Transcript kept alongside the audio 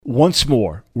Once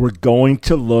more, we're going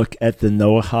to look at the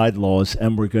Noahide laws,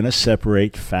 and we're going to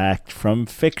separate fact from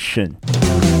fiction.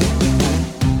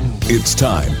 It's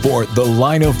time for The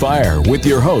Line of Fire with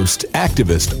your host,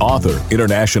 activist, author,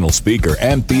 international speaker,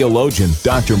 and theologian,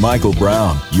 Dr. Michael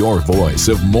Brown, your voice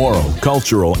of moral,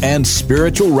 cultural, and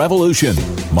spiritual revolution.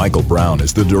 Michael Brown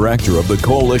is the director of the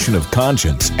Coalition of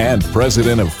Conscience and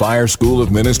president of Fire School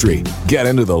of Ministry. Get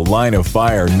into The Line of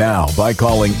Fire now by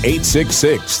calling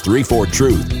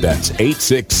 866-34-TRUTH. That's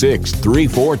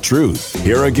 866-34-TRUTH.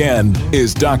 Here again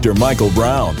is Dr. Michael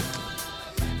Brown.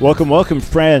 Welcome,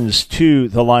 friends, to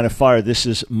The Line of Fire. This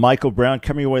is Michael Brown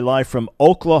coming your way live from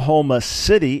Oklahoma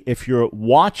City. If you're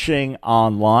watching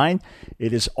online,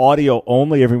 it is audio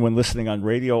only. Everyone listening on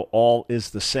radio, all is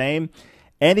the same.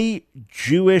 Any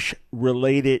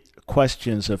Jewish-related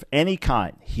questions of any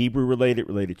kind, Hebrew-related,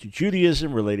 related to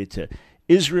Judaism, related to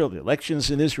Israel, the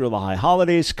elections in Israel, the high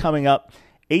holidays coming up,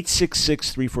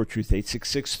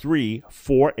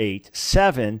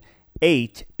 866-34-TRUTH,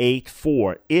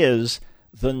 866-348-7884 is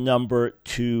the number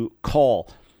to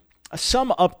call.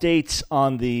 Some updates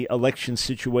on the election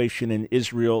situation in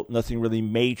Israel. Nothing really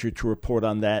major to report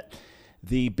on that.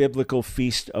 The biblical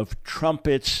Feast of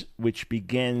Trumpets, which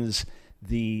begins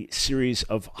the series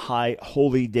of high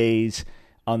holy days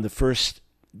on the first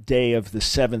day of the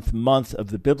seventh month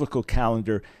of the biblical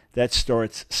calendar, that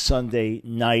starts Sunday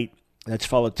night. That's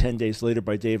followed 10 days later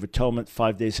by Day of Atonement.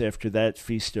 5 days after that,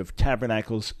 Feast of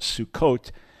Tabernacles,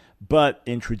 Sukkot. But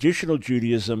in traditional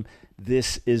Judaism,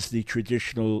 this is the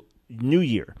traditional New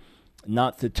Year,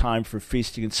 not the time for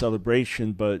feasting and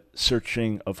celebration, but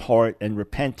searching of heart and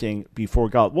repenting before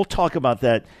God. We'll talk about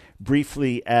that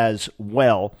briefly as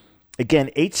well. Again,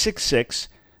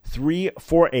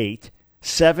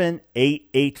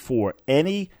 866-348-7884.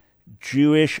 Any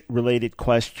Jewish-related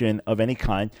question of any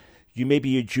kind. You may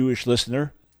be a Jewish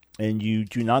listener, and you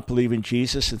do not believe in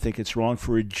Jesus and think it's wrong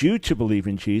for a Jew to believe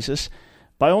in Jesus.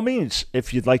 By all means,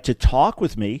 if you'd like to talk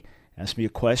with me, ask me a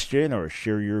question or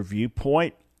share your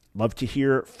viewpoint, love to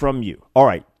hear from you. All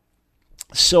right.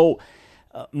 So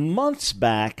months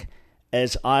back,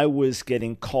 as I was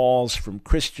getting calls from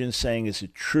Christians saying, is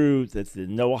it true that the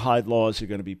Noahide laws are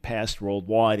going to be passed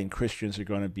worldwide and Christians are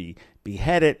going to be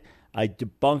beheaded? I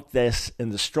debunked this in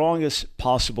the strongest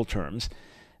possible terms,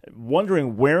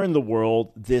 wondering where in the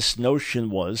world this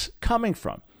notion was coming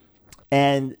from.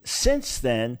 And since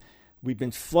then, we've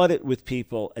been flooded with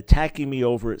people attacking me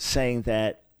over it, saying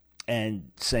that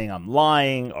and saying I'm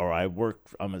lying, or I'm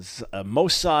a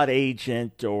Mossad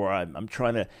agent, or I'm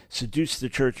trying to seduce the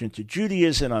church into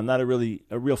Judaism. I'm not a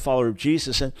real follower of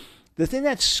Jesus. And the thing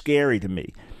that's scary to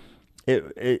me,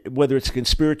 whether it's a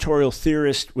conspiratorial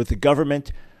theorist with the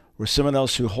government or someone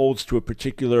else who holds to a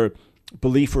particular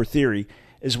belief or theory,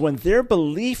 is when their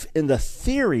belief in the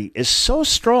theory is so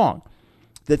strong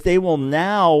that they will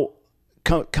now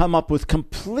come up with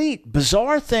complete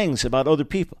bizarre things about other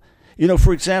people. You know,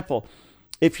 for example,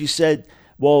 if you said,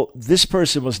 well, this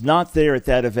person was not there at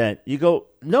that event, you go,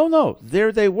 no,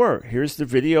 there they were. Here's the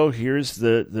video, here's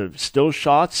the still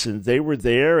shots, and they were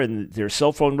there, and their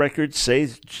cell phone records say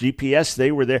GPS,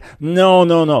 they were there.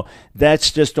 No,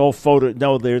 that's just all photo.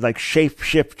 No, they're like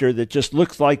shapeshifter that just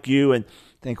looks like you, and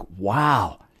think,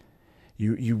 wow,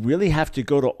 you really have to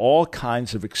go to all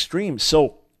kinds of extremes.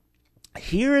 So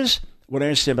here's what I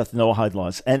understand about the Noahide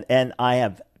laws, and I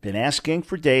have been asking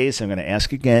for days, I'm going to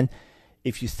ask again,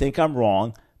 if you think I'm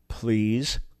wrong,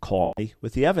 please call me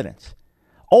with the evidence.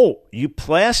 Oh, you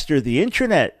plaster the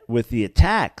internet with the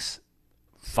attacks.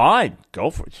 Fine, go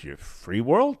for it. It's your free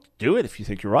world. Do it if you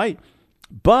think you're right.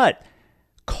 But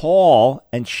call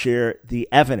and share the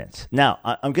evidence. Now,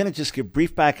 I'm going to just give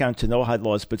brief background to Noahide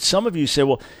laws, but some of you say,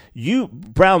 well,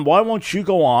 Brown, why won't you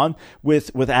go on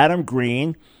with Adam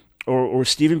Green or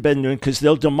Stephen Ben-Nun, because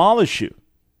they'll demolish you.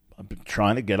 I've been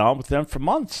trying to get on with them for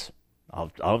months.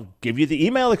 I'll give you the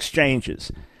email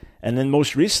exchanges. And then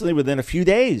most recently, within a few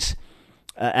days,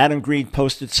 Adam Green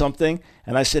posted something,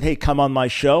 and I said, hey, come on my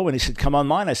show. And he said, come on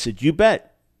mine. I said, you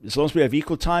bet. As long as we have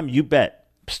equal time, you bet.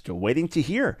 I'm still waiting to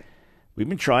hear. We've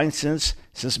been trying since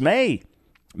May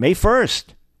 1st,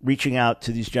 reaching out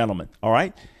to these gentlemen. All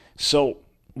right? So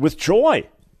with joy,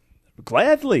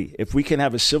 gladly, if we can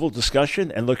have a civil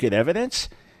discussion and look at evidence,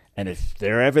 and if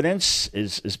their evidence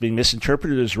is being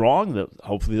misinterpreted as wrong,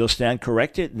 hopefully they'll stand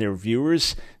corrected, and their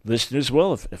viewers, listeners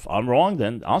will. If I'm wrong,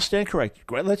 then I'll stand corrected.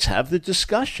 Great, let's have the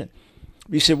discussion.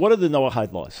 You say, what are the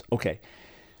Noahide laws? Okay.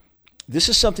 This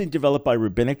is something developed by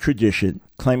rabbinic tradition,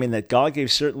 claiming that God gave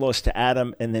certain laws to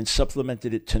Adam and then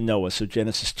supplemented it to Noah, so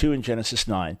Genesis 2 and Genesis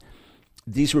 9.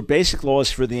 These were basic laws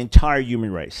for the entire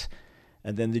human race.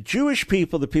 And then the Jewish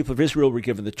people, the people of Israel, were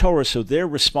given the Torah, so they're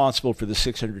responsible for the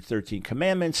 613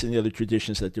 commandments and the other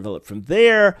traditions that develop from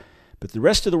there. But the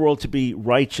rest of the world, to be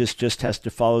righteous, just has to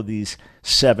follow these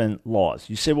 7 laws.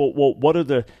 You say, well, what are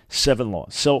the 7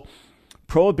 laws? So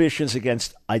prohibitions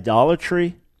against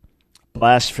idolatry,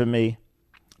 blasphemy,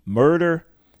 murder,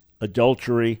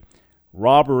 adultery,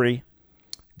 robbery,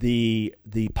 the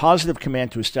positive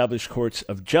command to establish courts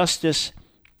of justice,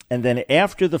 and then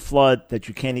after the flood, that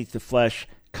you can't eat the flesh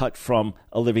cut from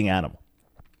a living animal.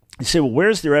 You say, well,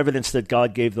 where's there evidence that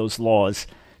God gave those laws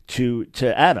to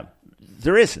Adam?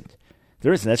 There isn't.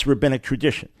 There isn't. That's rabbinic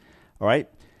tradition. All right?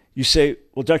 You say,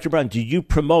 well, Dr. Brown, do you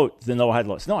promote the Noahide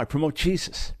laws? No, I promote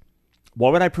Jesus. Why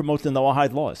would I promote the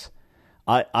Noahide laws?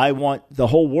 I want the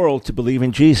whole world to believe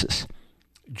in Jesus.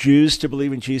 Jews to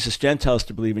believe in Jesus, Gentiles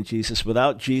to believe in Jesus.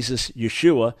 Without Jesus,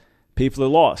 Yeshua, people are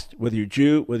lost. Whether you're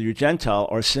Jew, whether you're Gentile,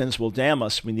 our sins will damn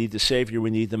us. We need the Savior. We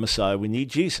need the Messiah. We need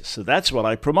Jesus. So that's what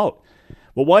I promote.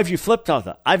 Well, why have you flipped on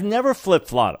that? I've never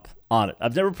flip-flopped on it.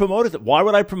 I've never promoted it. Why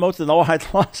would I promote the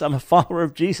Noahide laws? I'm a follower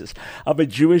of Jesus. I'm a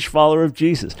Jewish follower of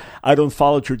Jesus. I don't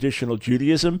follow traditional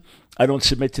Judaism. I don't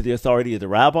submit to the authority of the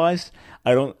rabbis.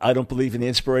 I don't believe in the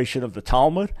inspiration of the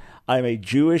Talmud. I'm a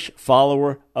Jewish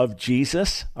follower of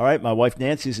Jesus. All right, my wife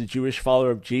Nancy is a Jewish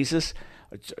follower of Jesus.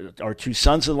 Our 2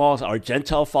 sons-in-law are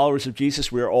Gentile followers of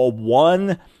Jesus. We are all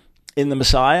one in the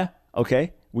Messiah.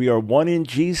 Okay, we are one in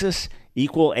Jesus,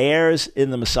 equal heirs in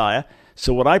the Messiah.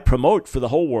 So what I promote for the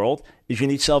whole world is you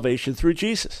need salvation through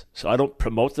Jesus. So I don't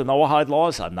promote the Noahide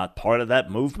laws. I'm not part of that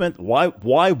movement. Why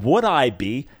would I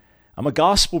be? I'm a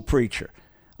gospel preacher.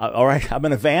 All right, I'm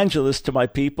an evangelist to my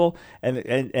people,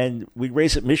 and we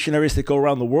raise up missionaries that go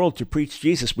around the world to preach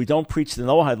Jesus. We don't preach the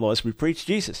Noahide laws. We preach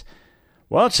Jesus.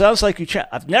 Well, it sounds like you changed.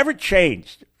 I've never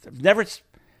changed. I've never.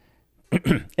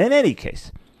 In any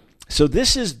case, so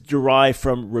this is derived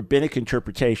from rabbinic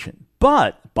interpretation.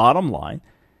 But bottom line,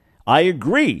 I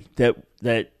agree that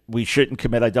we shouldn't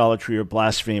commit idolatry or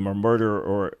blaspheme or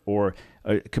murder or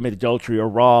commit adultery or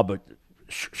rob.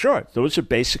 Sure, those are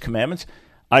basic commandments.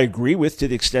 I agree with, to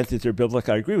the extent that they're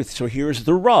biblical, I agree with. So here's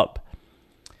the rub.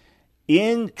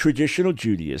 In traditional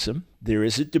Judaism, there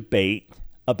is a debate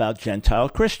about Gentile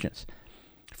Christians.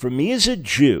 For me as a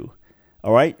Jew,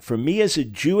 all right, for me as a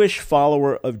Jewish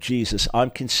follower of Jesus, I'm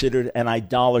considered an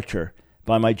idolater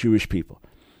by my Jewish people.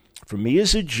 For me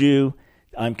as a Jew,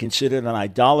 I'm considered an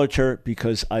idolater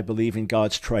because I believe in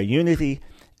God's triunity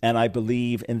and I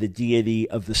believe in the deity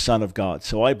of the Son of God.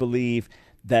 So I believe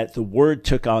that the Word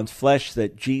took on flesh,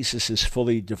 that Jesus is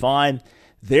fully divine.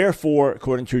 Therefore,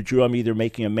 according to a Jew, I'm either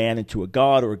making a man into a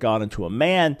God or a God into a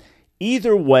man.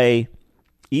 Either way,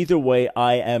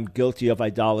 I am guilty of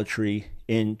idolatry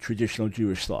in traditional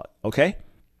Jewish thought, okay?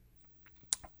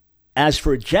 As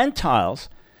for Gentiles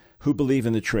who believe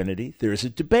in the Trinity, there is a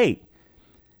debate.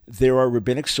 There are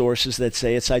rabbinic sources that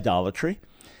say it's idolatry.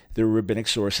 There are rabbinic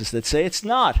sources that say it's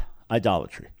not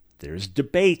idolatry. There's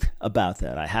debate about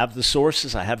that. I have the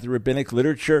sources. I have the rabbinic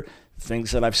literature, things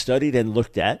that I've studied and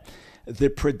looked at. The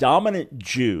predominant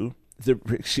the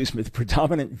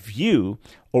predominant view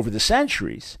over the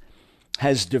centuries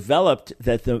has developed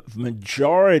that the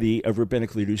majority of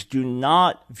rabbinic leaders do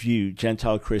not view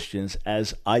Gentile Christians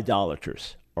as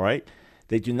idolaters, all right?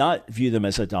 They do not view them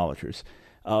as idolaters.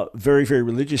 Very, very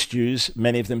religious Jews,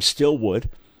 many of them still would.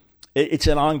 It's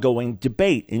an ongoing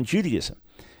debate in Judaism.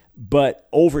 But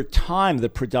over time, the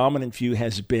predominant view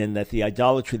has been that the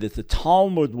idolatry that the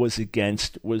Talmud was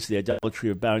against was the idolatry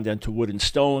of bowing down to wood and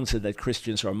stones, and that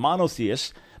Christians are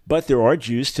monotheists. But there are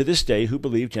Jews to this day who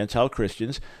believe, Gentile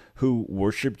Christians, who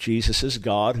worship Jesus as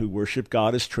God, who worship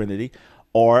God as Trinity,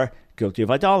 are guilty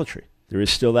of idolatry. There is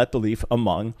still that belief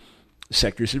among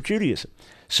sectors of Judaism.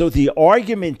 So the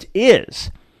argument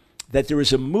is that there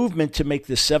is a movement to make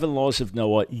the 7 laws of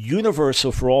Noah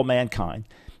universal for all mankind.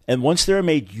 And once they're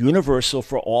made universal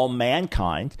for all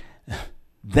mankind,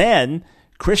 then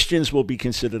Christians will be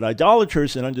considered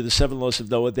idolaters, and under the 7 laws of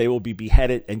Noah, they will be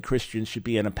beheaded, and Christians should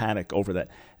be in a panic over that.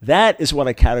 That is what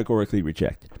I categorically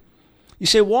reject. You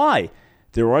say, why?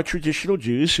 There are traditional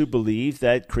Jews who believe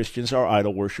that Christians are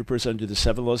idol worshippers under the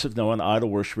 7 laws of Noah, and idol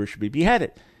worshippers should be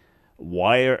beheaded.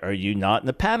 Why are you not in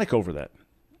a panic over that?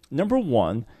 Number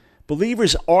one,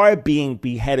 believers are being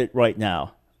beheaded right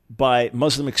now by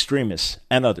Muslim extremists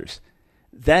and others.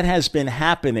 That has been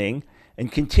happening and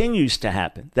continues to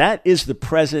happen. That is the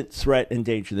present threat and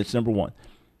danger. That's number one.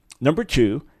 Number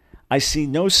two, I see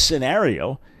no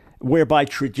scenario whereby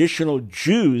traditional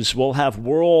Jews will have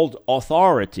world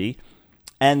authority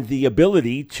and the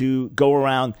ability to go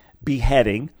around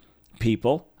beheading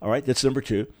people. All right, that's number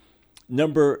two.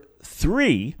 Number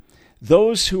three,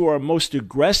 those who are most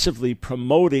aggressively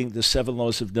promoting the 7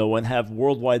 laws of Noah and have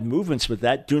worldwide movements with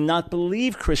that do not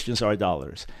believe Christians are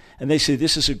idolaters. And they say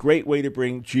this is a great way to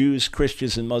bring Jews,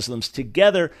 Christians, and Muslims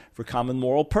together for common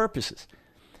moral purposes.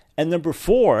 And number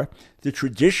 4, the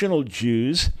traditional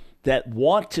Jews that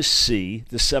want to see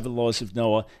the 7 laws of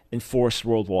Noah enforced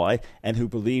worldwide and who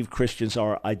believe Christians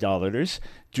are idolaters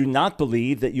do not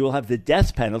believe that you will have the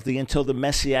death penalty until the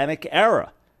Messianic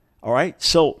era. All right?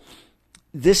 So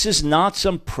this is not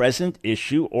some present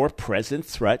issue or present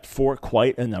threat for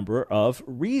quite a number of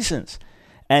reasons.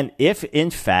 And if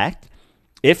in fact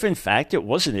it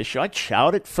was an issue, I'd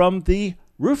shout it from the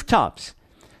rooftops.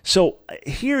 So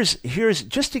here's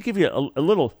just to give you a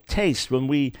little taste when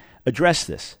we address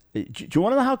this. Do you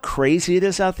want to know how crazy it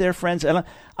is out there, friends? And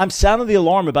I'm sounding the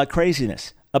alarm about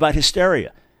craziness, about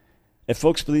hysteria. If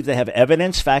folks believe they have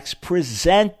evidence, facts,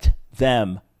 present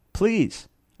them, please.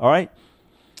 All right?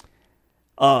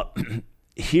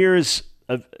 Here's,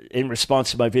 in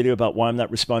response to my video about why I'm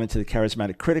not responding to the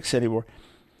charismatic critics anymore.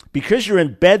 Because you're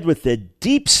in bed with the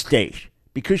deep state,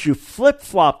 because you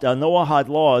flip-flopped on Noahide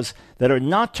laws that are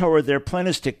not Torah, their plan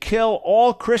is to kill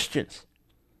all Christians.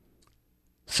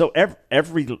 So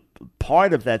every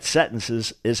part of that sentence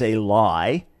is a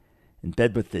lie. In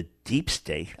bed with the deep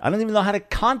state. I don't even know how to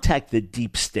contact the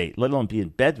deep state, let alone be in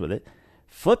bed with it.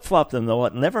 Flip-flop them, though.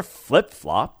 Never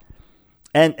flip-flop.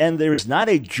 And there is not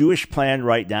a Jewish plan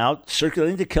right now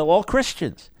circulating to kill all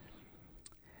Christians.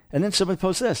 And then someone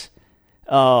posts this.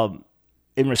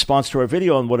 In response to our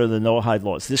video on what are the Noahide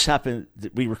laws. This happened,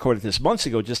 we recorded this months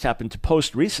ago, just happened to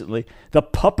post recently. The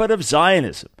puppet of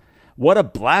Zionism. What a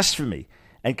blasphemy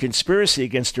and conspiracy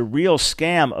against a real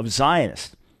scam of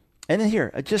Zionists. And then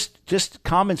here, just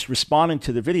comments responding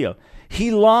to the video.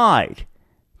 He lied,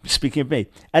 speaking of me,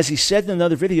 as he said in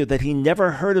another video that he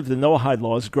never heard of the Noahide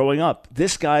laws growing up.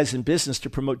 This guy's in business to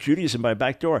promote Judaism by a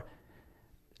back door.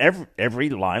 Every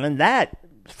line on that,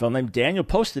 a fellow named Daniel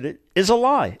posted it, is a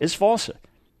lie, is falsehood.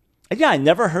 And yeah, I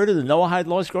never heard of the Noahide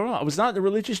laws growing up. I was not in a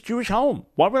religious Jewish home.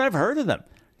 Why would I have heard of them?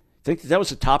 Think that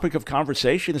was a topic of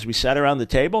conversation as we sat around the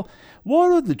table?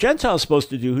 What are the Gentiles supposed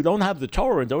to do who don't have the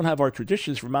Torah and don't have our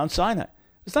traditions from Mount Sinai?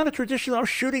 It's not a traditional. I was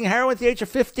shooting heroin at the age of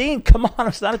 15. Come on,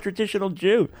 it's not a traditional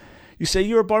Jew. You say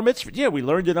you're a bar mitzvah. Yeah, we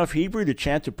learned enough Hebrew to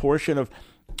chant a portion of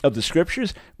the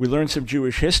scriptures. We learned some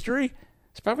Jewish history.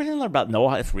 It's probably didn't learn about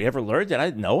Noah. If we ever learned it, I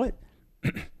didn't know it.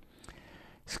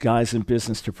 This guy's in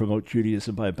business to promote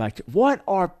Judaism by a back door. What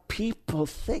are people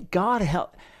think? God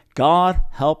help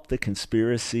the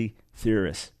conspiracy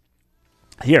theorists.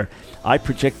 Here, I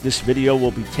project this video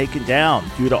will be taken down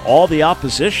due to all the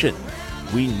opposition.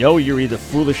 We know you're either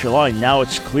foolish or lying. Now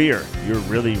it's clear you're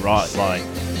really lying.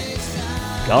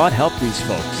 God help these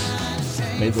folks.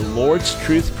 May the Lord's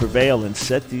truth prevail and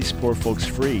set these poor folks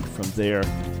free from their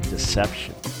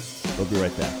deception. We'll be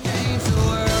right back.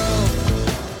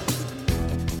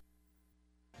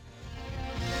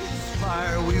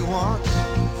 Fire we want,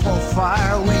 for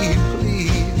fire we please.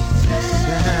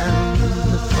 Send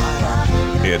the fire.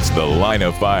 It's The Line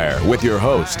of Fire with your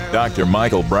host, Dr.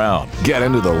 Michael Brown. Get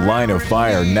into the line of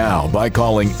fire now by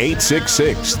calling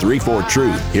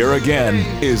 866-34-TRUTH. Here again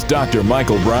is Dr.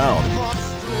 Michael Brown.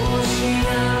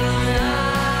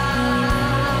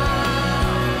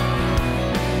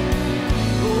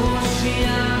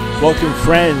 Welcome,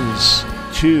 friends,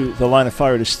 to The Line of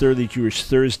Fire. It is Thoroughly Jewish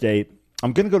Thursday.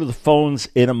 I'm going to go to the phones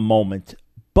in a moment,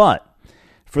 but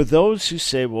for those who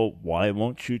say, well, why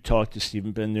won't you talk to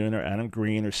Stephen Ben-Nun or Adam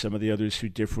Green or some of the others who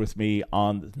differ with me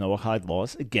on the Noahide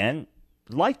laws? Again,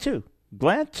 like to,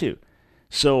 glad to.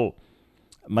 So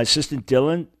my assistant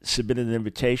Dylan submitted an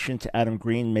invitation to Adam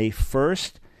Green May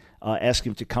 1st,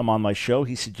 asking him to come on my show.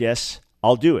 He suggests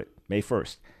I'll do it May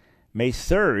 1st. May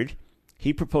 3rd,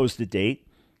 he proposed a date.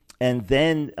 And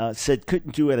then said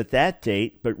couldn't do it at that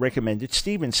date, but recommended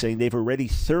Stephen, saying they've already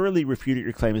thoroughly refuted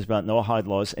your claims about Noahide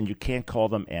laws, and you can't call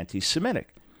them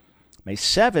anti-Semitic. May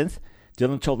 7th,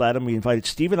 Dylan told Adam we invited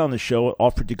Stephen on the show,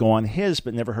 offered to go on his,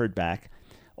 but never heard back.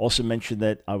 Also mentioned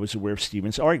that I was aware of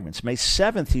Stephen's arguments. May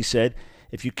 7th, he said,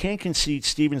 if you can't concede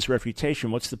Stephen's refutation,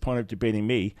 what's the point of debating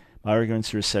me? My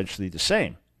arguments are essentially the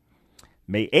same.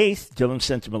 May 8th, Dylan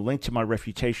sent him a link to my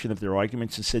refutation of their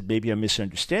arguments and said maybe I'm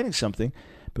misunderstanding something,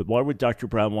 but why would Dr.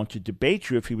 Brown want to debate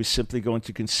you if he was simply going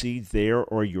to concede their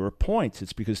or your points?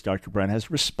 It's because Dr. Brown has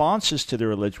responses to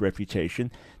their alleged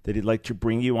refutation that he'd like to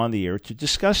bring you on the air to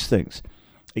discuss things.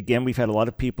 Again, we've had a lot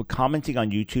of people commenting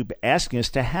on YouTube asking us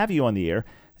to have you on the air.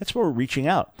 That's why we're reaching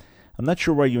out. I'm not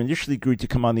sure why you initially agreed to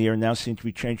come on the air and now seem to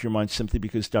be changing your mind simply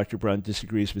because Dr. Brown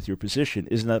disagrees with your position.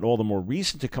 Isn't that all the more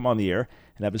reason to come on the air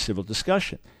and have a civil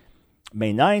discussion?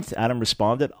 May 9th, Adam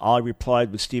responded, I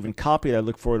replied with Stephen copied, I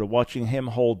look forward to watching him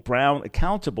hold Brown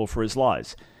accountable for his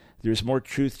lies. There's more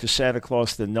truth to Santa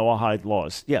Claus than Noahide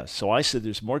laws. Yes, so I said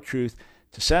there's more truth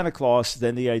to Santa Claus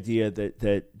than the idea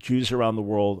that Jews around the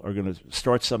world are going to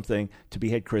start something to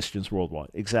behead Christians worldwide.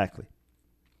 Exactly.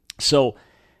 So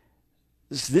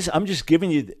this, I'm just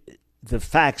giving you the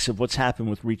facts of what's happened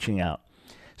with reaching out.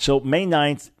 So May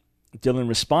 9th, Dylan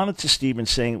responded to Stephen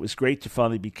saying it was great to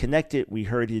finally be connected. We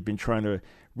heard he had been trying to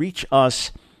reach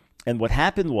us. And what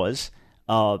happened was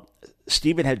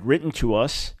Stephen had written to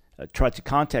us, tried to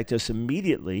contact us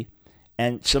immediately,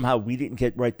 and somehow we didn't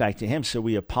get right back to him. So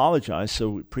we apologized. So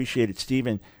we appreciated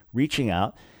Stephen reaching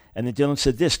out. And then Dylan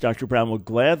said this, Dr. Brown will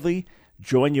gladly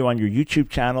join you on your YouTube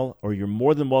channel, or you're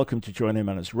more than welcome to join him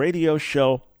on his radio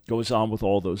show. Goes on with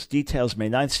all those details. May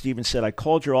 9th, Stephen said, I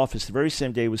called your office the very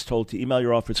same day was told to email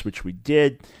your office, which we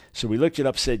did. So we looked it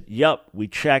up, said, yep, we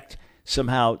checked.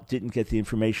 Somehow didn't get the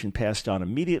information passed on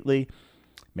immediately.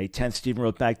 May 10th, Stephen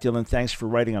wrote back, Dylan, thanks for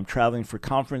writing. I'm traveling for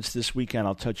conference this weekend.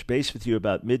 I'll touch base with you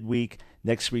about midweek.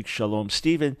 Next week, shalom,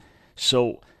 Stephen.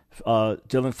 So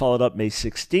Dylan followed up May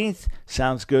 16th.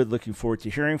 Sounds good. Looking forward to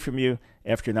hearing from you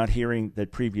after not hearing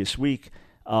that previous week.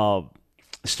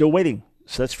 Still waiting.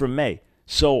 So that's from May.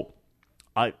 So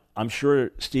I'm sure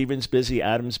Stephen's busy,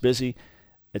 Adam's busy,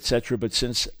 etc. But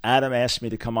since Adam asked me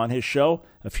to come on his show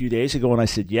a few days ago, and I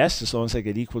said yes, as long as I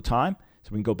get equal time, so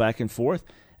we can go back and forth.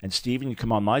 And Stephen, you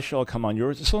come on my show, I'll come on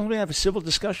yours. As long as we have a civil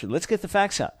discussion, let's get the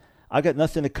facts out. I got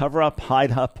nothing to cover up,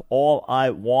 hide up. All I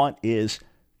want is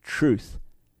truth.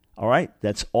 All right?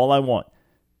 That's all I want.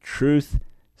 Truth,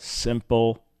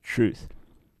 simple truth.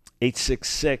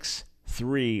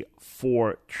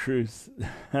 866-34-TRUTH.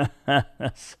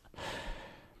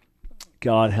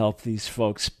 God help these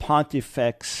folks.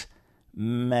 Pontifex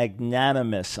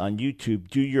Magnanimous on YouTube.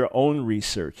 Do your own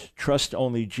research. Trust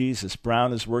only Jesus.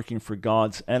 Brown is working for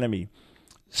God's enemy.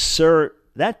 Sir,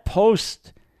 that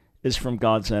post is from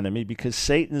God's enemy because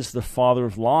Satan is the father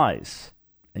of lies.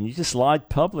 And you just lied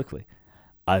publicly.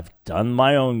 I've done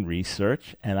my own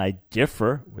research, and I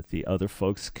differ with the other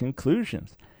folks'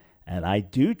 conclusions. And I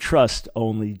do trust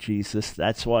only Jesus.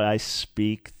 That's why I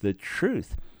speak the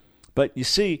truth. But you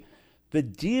see, the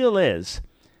deal is,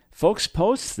 folks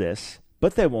post this,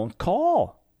 but they won't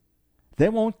call. They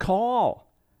won't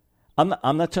call. I'm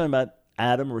not talking about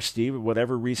Adam or Steve, or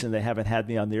whatever reason they haven't had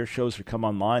me on their shows or come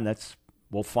on mine.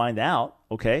 We'll find out,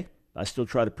 okay? I still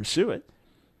try to pursue it.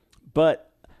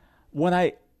 But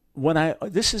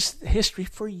this is history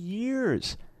for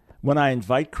years. When I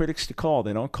invite critics to call,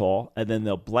 they don't call, and then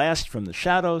they'll blast from the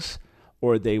shadows,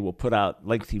 or they will put out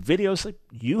lengthy videos. Like,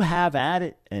 you have at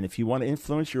it, and if you want to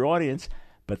influence your audience,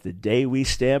 but the day we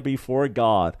stand before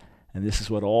God, and this is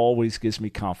what always gives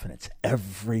me confidence,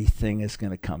 everything is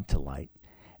going to come to light.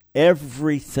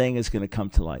 Everything is going to come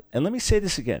to light. And let me say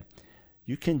this again.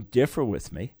 You can differ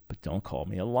with me, but don't call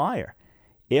me a liar.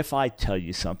 If I tell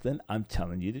you something, I'm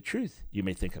telling you the truth. You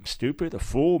may think I'm stupid, a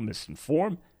fool,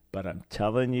 misinformed, but I'm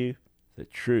telling you the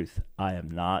truth. I am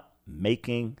not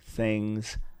making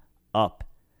things up.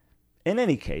 In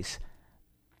any case,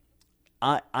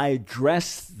 I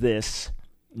address this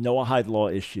Noahide law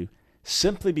issue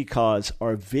simply because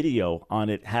our video on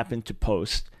it happened to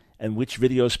post, and which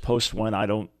videos post when, I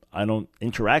don't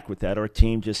interact with that. Our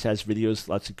team just has videos,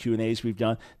 lots of Q&As we've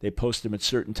done. They post them at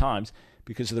certain times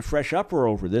because of the fresh uproar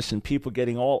over this and people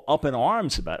getting all up in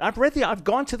arms about it. I've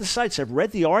gone to the sites. I've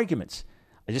read the arguments.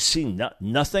 I just see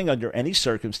nothing under any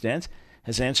circumstance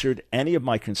has answered any of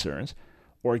my concerns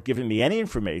or given me any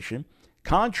information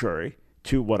contrary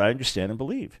to what I understand and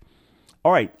believe.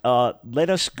 All right,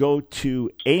 let us go to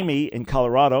Amy in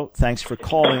Colorado. Thanks for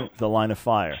calling the Line of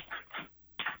Fire.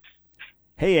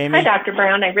 Hey, Amy. Hi, Dr.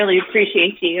 Brown. I really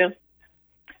appreciate you.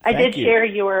 I did you. share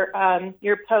your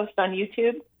post on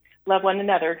YouTube, Love One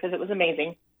Another, because it was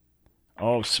amazing.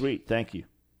 Oh, sweet. Thank you.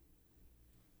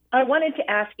 I wanted to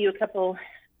ask you a couple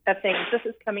of things. This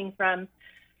is coming from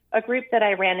a group that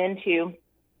I ran into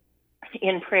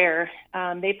in prayer.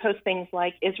 They post things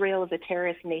like Israel is a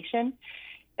terrorist nation.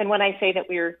 And when I say that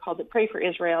we are called to pray for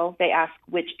Israel, they ask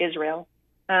which Israel.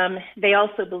 They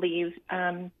also believe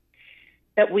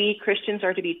that we Christians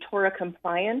are to be Torah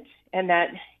compliant and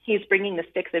that he's bringing the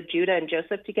sticks of Judah and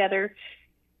Joseph together.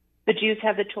 The Jews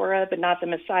have the Torah, but not the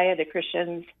Messiah. The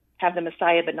Christians have the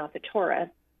Messiah, but not the Torah.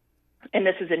 And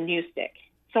this is a new stick.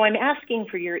 So I'm asking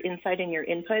for your insight and your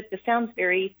input. This sounds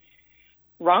very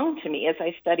wrong to me as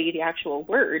I study the actual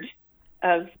word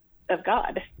of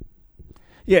God.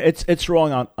 Yeah, it's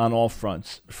wrong on all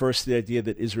fronts. First, the idea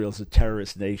that Israel is a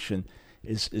terrorist nation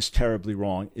is terribly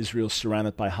wrong. Israel's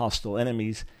surrounded by hostile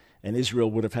enemies, and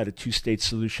Israel would have had a two-state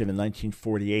solution in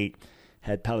 1948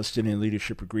 had Palestinian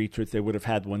leadership agreed to it. They would have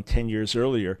had one 10 years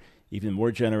earlier, even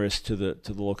more generous to the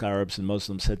local Arabs and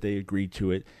Muslims had they agreed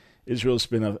to it. Israel's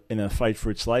been in a fight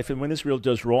for its life, and when Israel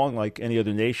does wrong, like any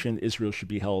other nation, Israel should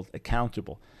be held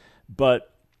accountable.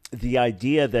 But the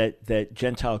idea that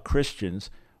Gentile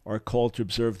Christians are called to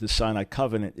observe the Sinai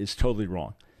covenant is totally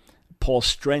wrong. Paul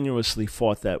strenuously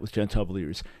fought that with Gentile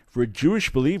believers. For a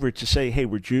Jewish believer to say, hey,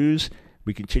 we're Jews,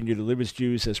 we continue to live as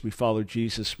Jews as we follow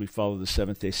Jesus, we follow the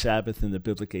seventh-day Sabbath in the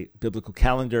biblical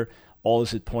calendar, all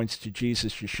as it points to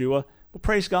Jesus, Yeshua, well,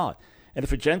 praise God. And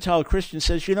if a Gentile Christian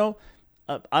says,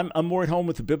 I'm more at home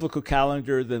with the biblical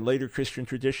calendar than later Christian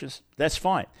traditions, that's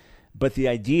fine. But the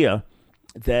idea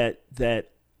that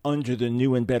under the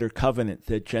new and better covenant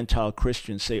that Gentile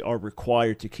Christians say are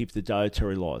required to keep the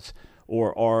dietary laws,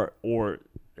 or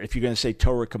if you're going to say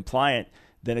Torah compliant,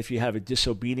 then if you have a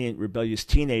disobedient, rebellious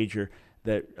teenager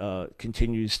that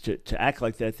continues to act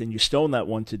like that, then you stone that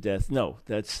one to death. No,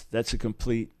 that's a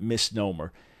complete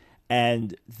misnomer.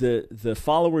 And the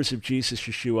followers of Jesus,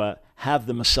 Yeshua, have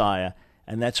the Messiah,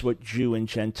 and that's what Jew and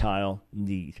Gentile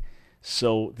need.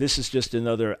 So this is just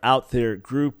another out there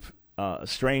group, a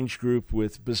strange group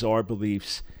with bizarre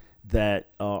beliefs that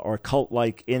are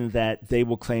cult-like in that they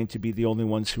will claim to be the only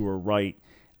ones who are right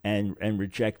and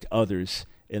reject others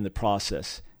in the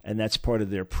process. And that's part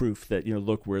of their proof that,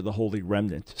 look, we're the holy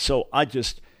remnant. So I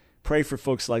just pray for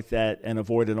folks like that and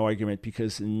avoid an argument,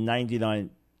 because 99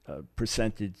 out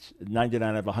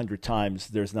of 100 times,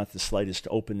 there's not the slightest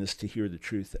openness to hear the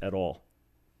truth at all.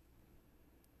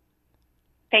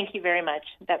 Thank you very much.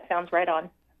 That sounds right on.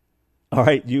 All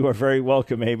right. You are very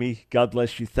welcome, Amy. God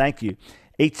bless you. Thank you.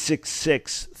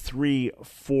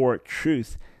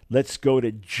 866-34-TRUTH. Let's go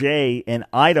to Jay in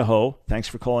Idaho. Thanks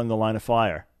for calling the Line of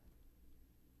Fire.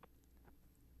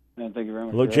 Thank you very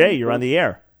much. Hello, Jay. You're on the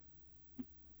air.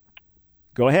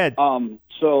 Go ahead.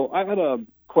 So I had a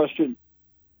question.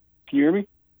 Can you hear me?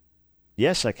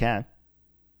 Yes, I can.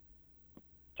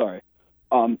 Sorry.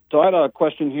 So I had a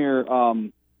question here,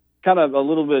 kind of a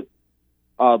little bit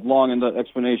long in the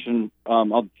explanation.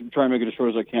 I'll try and make it as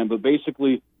short as I can. But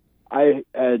basically, I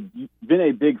had been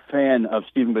a big fan of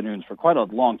Stephen Benoon's for quite a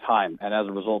long time, and as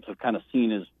a result have kind of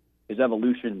seen his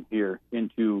evolution here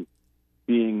into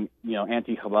being,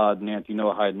 anti-Chabad and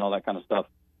anti-Noahide and all that kind of stuff.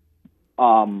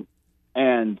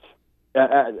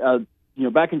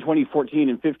 Back in 2014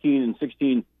 and 15 and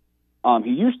 16, he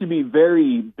used to be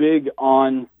very big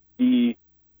on the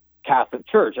Catholic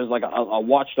Church as like a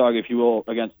watchdog, if you will,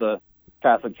 against the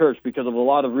Catholic Church because of a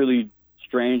lot of really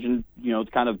strange and,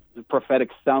 kind of prophetic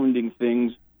sounding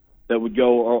things that would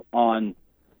go on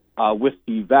with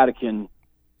the Vatican,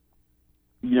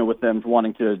 with them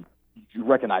wanting to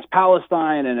recognize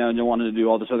Palestine and they wanted to do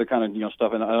all this other kind of,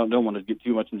 stuff. And I don't want to get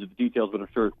too much into the details, but I'm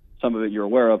sure some of it you're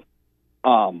aware of.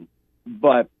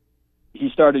 But he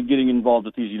started getting involved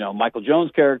with these, Michael Jones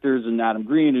characters and Adam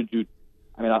Green.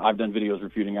 I've done videos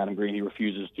refuting Adam Green. He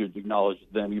refuses to acknowledge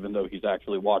them, even though he's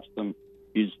actually watched them.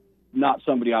 He's not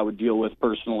somebody I would deal with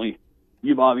personally.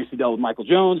 You've obviously dealt with Michael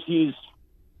Jones. He's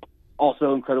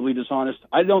also incredibly dishonest.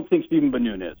 I don't think Stephen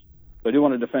Benoon is, but I do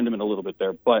want to defend him in a little bit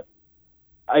there. But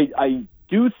I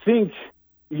do think,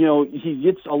 he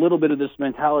gets a little bit of this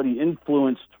mentality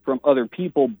influenced from other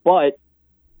people, but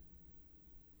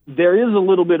there is a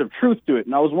little bit of truth to it.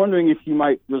 And I was wondering if you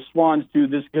might respond to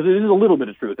this, because it is a little bit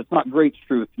of truth. It's not great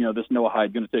truth, this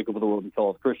Noahide going to take over the world and kill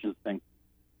all the Christians thing.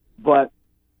 But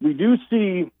we do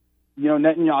see,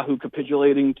 Netanyahu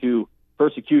capitulating to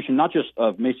persecution, not just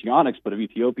of Messianics, but of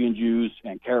Ethiopian Jews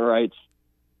and Karaites.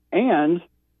 And,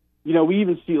 we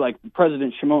even see like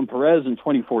President Shimon Peres in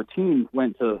 2014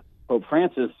 went to Pope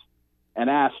Francis and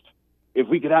asked if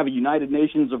we could have a United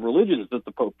Nations of religions that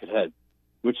the Pope could head,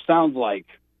 which sounds like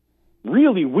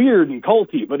really weird and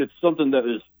culty, but it's something that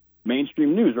is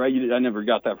mainstream news, right? I never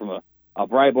got that from a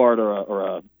Breitbart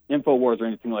or a InfoWars or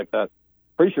anything like that.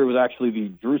 Pretty sure it was actually the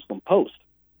Jerusalem Post.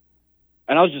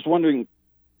 And I was just wondering,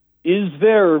 is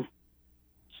there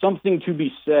something to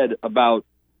be said about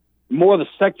more of the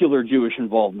secular Jewish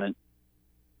involvement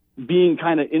being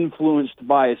kind of influenced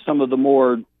by some of the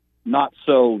more not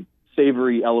so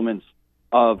savory elements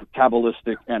of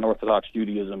Kabbalistic and Orthodox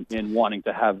Judaism in wanting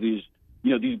to have these,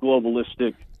 these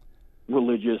globalistic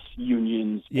religious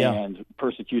unions and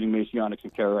persecuting Messianics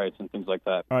and Karaites and things like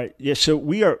that? All right. Yeah. So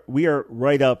we are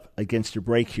right up against a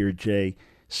break here, Jay.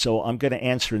 So I'm going to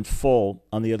answer in full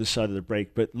on the other side of the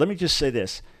break. But let me just say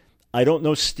this. I don't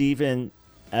know Stephen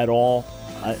at all.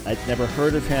 I'd never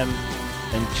heard of him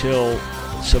until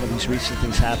some of these recent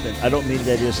things happened. I don't mean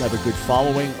that he doesn't have a good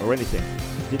following or anything.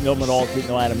 Didn't know him at all. Didn't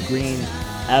know Adam Green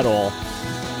at all.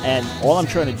 And all I'm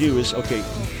trying to do is, okay,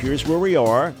 here's where we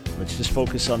are. Let's just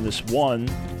focus on this one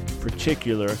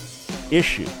particular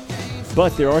issue.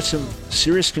 But there are some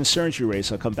serious concerns you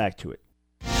raise. I'll come back to it.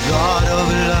 God of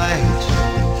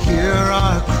light, hear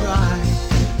our cry,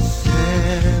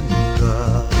 send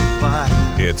the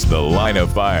fire. It's The Line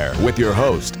of Fire with your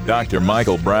host, Dr.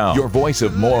 Michael Brown, your voice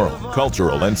of moral,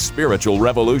 cultural, and spiritual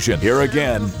revolution. Here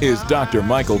again is Dr.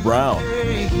 Michael Brown.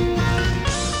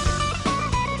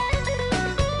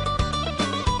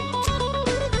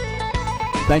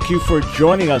 Thank you for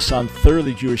joining us on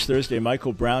Thoroughly Jewish Thursday.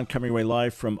 Michael Brown coming away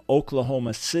live from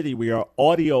Oklahoma City. We are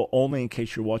audio only in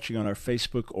case you're watching on our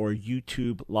Facebook or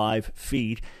YouTube live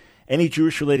feed. Any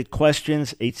Jewish-related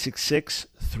questions,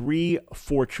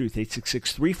 866-34-TRUTH,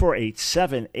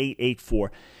 866-348-7884.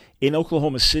 In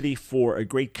Oklahoma City for a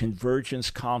great convergence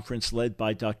conference led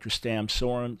by Dr. Stam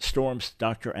Storms,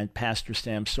 Dr. and Pastor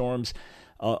Stam Storms.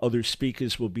 Other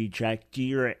speakers will be Jack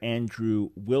Deere, Andrew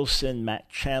Wilson, Matt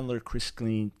Chandler,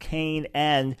 Christine Kane,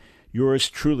 and yours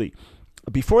truly.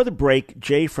 Before the break,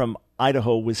 Jay from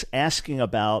Idaho was asking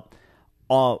about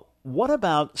what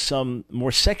about some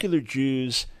more secular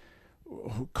Jews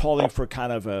calling for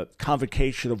kind of a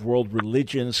convocation of world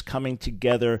religions coming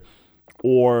together,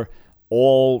 or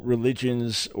all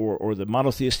religions or the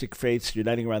monotheistic faiths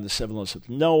uniting around the seven laws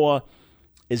of Noah?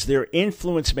 Is there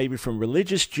influence maybe from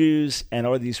religious Jews, and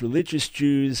are these religious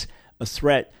Jews a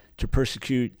threat to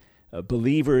persecute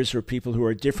believers or people who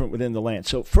are different within the land?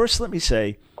 So first, let me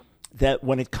say that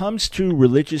when it comes to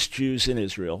religious Jews in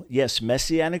Israel, yes,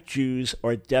 Messianic Jews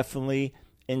are definitely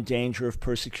in danger of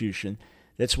persecution.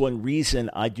 That's one reason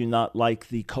I do not like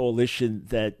the coalition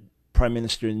that Prime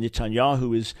Minister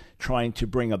Netanyahu is trying to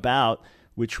bring about,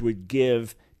 which would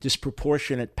give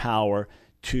disproportionate power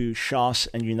to Shas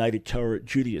and United Torah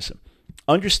Judaism.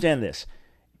 Understand this.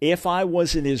 If I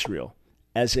was in Israel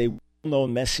as a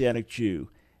well-known Messianic Jew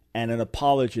and an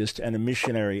apologist and a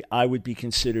missionary, I would be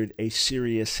considered a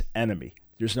serious enemy.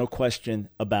 There's no question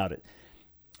about it.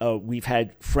 We've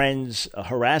had friends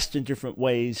harassed in different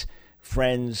ways,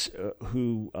 friends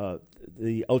who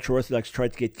the ultra-Orthodox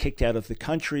tried to get kicked out of the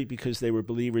country because they were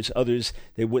believers. Others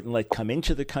they wouldn't let come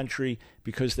into the country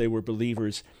because they were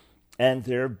believers. And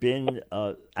there have been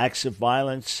acts of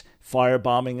violence,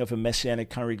 firebombing of a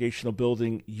Messianic congregational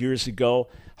building years ago,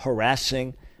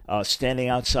 harassing, standing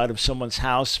outside of someone's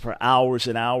house for hours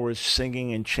and hours,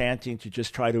 singing and chanting to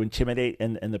just try to intimidate,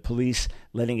 and the police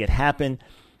letting it happen.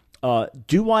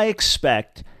 Do I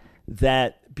expect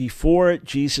that before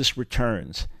Jesus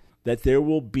returns, that there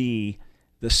will be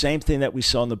the same thing that we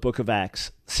saw in the book of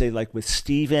Acts, say like with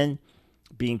Stephen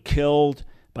being killed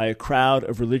by a crowd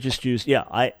of religious Jews? Yeah,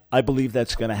 I believe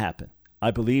that's going to happen.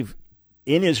 I believe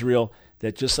in Israel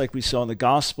that just like we saw in the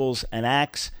Gospels and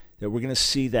Acts, that we're going to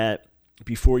see that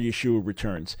before Yeshua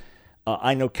returns.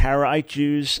 I know Karaite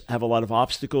Jews have a lot of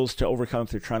obstacles to overcome if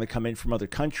they're trying to come in from other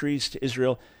countries to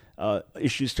Israel,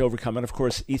 issues to overcome. And of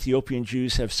course, Ethiopian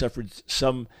Jews have suffered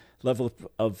some level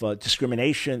of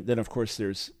discrimination. Then, of course,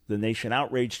 there's the nation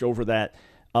outraged over that.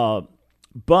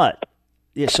 But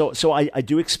yeah, so I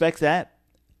do expect that.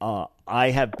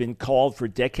 I have been called for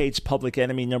decades public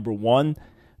enemy number one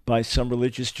by some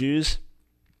religious Jews,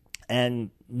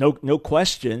 and no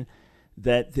question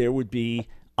that there would be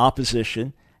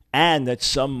opposition, and that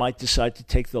some might decide to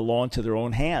take the law into their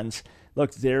own hands.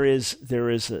 Look, there is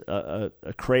a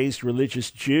crazed religious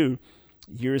Jew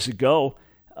years ago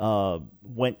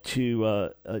went to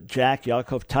Jack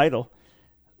Yaakov Title,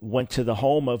 went to the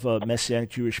home of a Messianic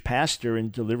Jewish pastor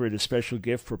and delivered a special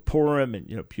gift for Purim,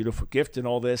 and beautiful gift and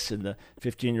all this. And the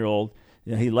 15-year-old,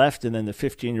 he left, and then the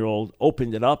 15-year-old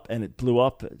opened it up and it blew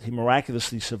up. He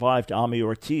miraculously survived, Ami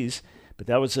Ortiz, but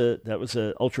that was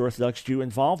a ultra-Orthodox Jew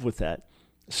involved with that.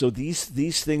 So these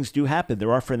things do happen.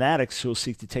 There are fanatics who will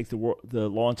seek to take the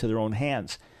law into their own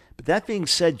hands. But that being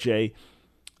said, Jay,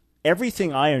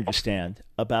 everything I understand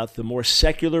about the more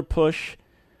secular push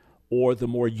or the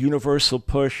more universal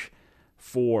push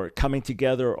for coming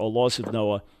together or laws of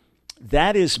Noah,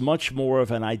 that is much more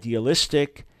of an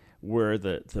idealistic, where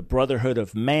the brotherhood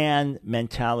of man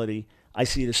mentality. I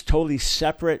see it as totally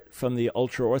separate from the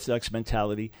ultra-Orthodox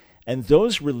mentality. And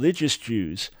those religious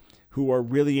Jews who are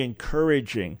really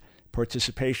encouraging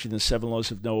participation in the seven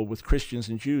laws of Noah with Christians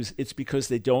and Jews, it's because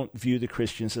they don't view the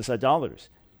Christians as idolaters.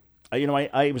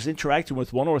 I was interacting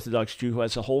with one Orthodox Jew who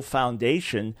has a whole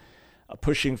foundation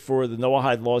pushing for the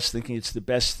Noahide laws, thinking it's the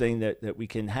best thing that we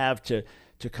can have to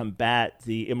combat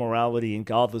the immorality and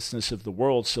godlessness of the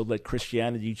world, so that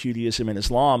Christianity, Judaism, and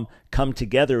Islam come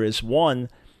together as one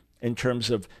in terms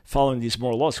of following these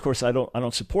moral laws. Of course, I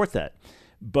don't support that,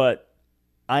 but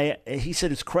he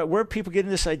said, where are people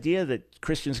getting this idea that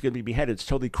Christians are going to be beheaded? It's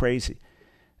totally crazy.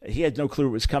 He had no clue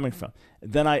where it was coming from.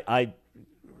 Then I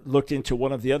looked into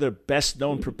one of the other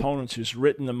best-known proponents who's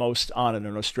written the most on it,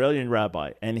 an Australian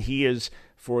rabbi, and he is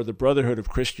for the brotherhood of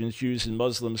Christians, Jews, and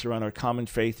Muslims around our common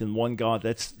faith in one God.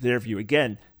 That's their view.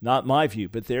 Again, not my view,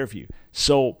 but their view.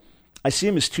 So I see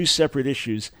them as two separate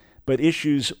issues, but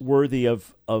issues worthy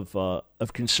of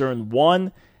concern.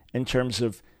 One, in terms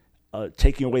of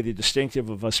taking away the distinctive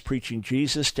of us preaching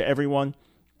Jesus to everyone,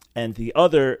 and the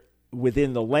other,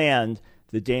 within the land,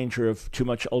 the danger of too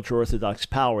much ultra-Orthodox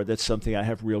power. That's something I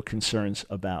have real concerns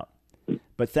about.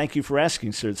 But thank you for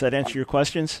asking, sir. Does that answer your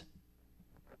questions?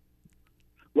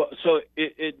 Well, so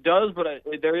it does, but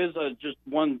there is just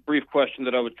one brief question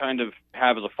that I would kind of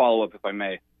have as a follow-up, if I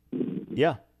may.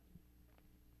 Yeah.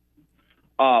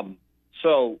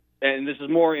 So, and this is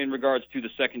more in regards to the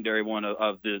secondary one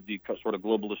of the sort of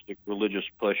globalistic religious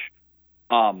push.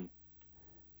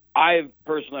 I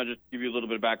personally, I'll just give you a little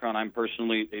bit of background. I'm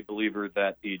personally a believer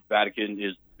that the Vatican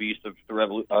is the beast of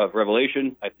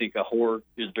Revelation. I think a whore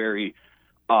is very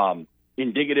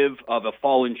indicative of a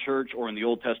fallen church, or in the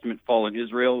Old Testament, fallen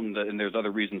Israel, and there's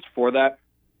other reasons for that.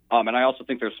 And I also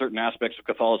think there's certain aspects of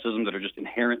Catholicism that are just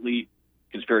inherently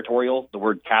conspiratorial. The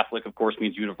word Catholic, of course,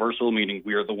 means universal, meaning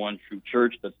we are the one true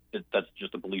church. That's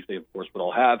just a belief they, of course, would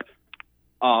all have.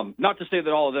 Not to say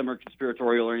that all of them are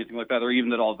conspiratorial or anything like that, or even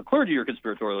that all of the clergy are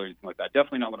conspiratorial or anything like that.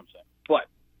 Definitely not what I'm saying. But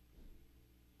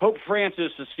Pope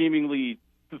Francis has seemingly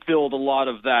fulfilled a lot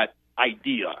of that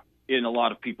idea in a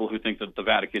lot of people who think that the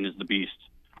Vatican is the beast,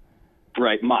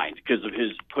 right, mind, because of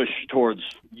his push towards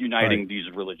uniting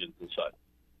these religions and such.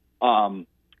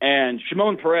 And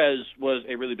Shimon Peres was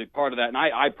a really big part of that. And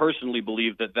I personally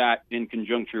believe that in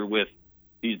conjuncture with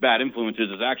these bad influences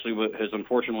is actually what has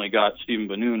unfortunately got Stephen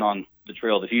Banoun on the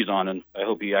trail that he's on. And I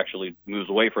hope he actually moves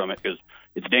away from it, because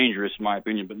it's dangerous, in my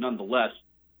opinion. But nonetheless.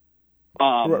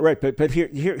 Right. But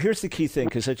here's the key thing,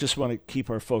 because I just want to keep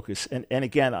our focus. And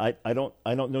again, I don't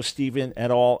know Stephen at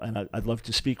all. And I'd love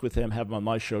to speak with him, have him on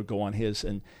my show, go on his,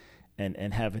 and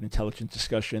have an intelligent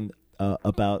discussion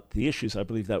about the issues. I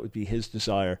believe that would be his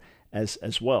desire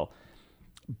as well.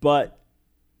 But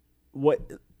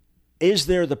is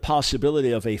there the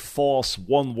possibility of a false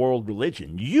one world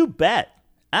religion? You bet.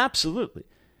 Absolutely.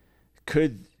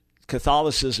 Could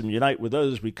Catholicism unite with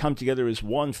others? We come together as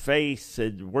one faith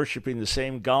and worshiping the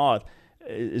same God.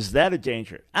 Is that a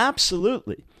danger?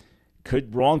 Absolutely.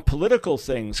 Could wrong political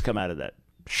things come out of that?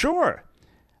 Sure.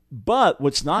 But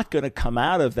what's not going to come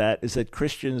out of that is that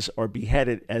Christians are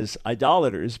beheaded as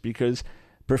idolaters, because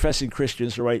professing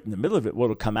Christians are right in the middle of it. What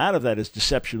will come out of that is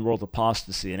deception, world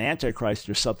apostasy, and Antichrist,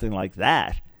 or something like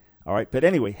that. All right. But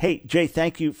anyway, hey, Jay,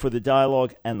 thank you for the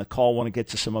dialogue and the call. I want to get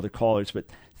to some other callers, but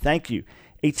thank you.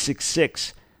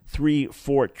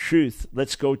 866-34-TRUTH.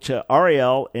 Let's go to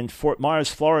Ariel in Fort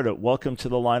Myers, Florida. Welcome to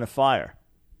the Line of Fire.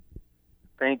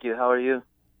 Thank you. How are you?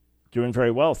 Doing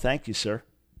very well. Thank you, sir.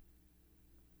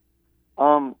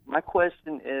 My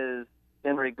question is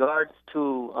in regards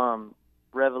to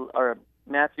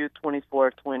Matthew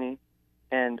 24:20,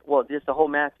 and just the whole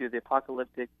Matthew, the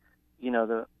apocalyptic,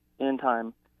 the end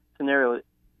time scenario.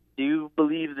 Do you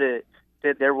believe that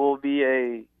there will be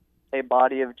a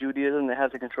body of Judaism that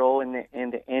has a control in the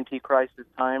Antichrist's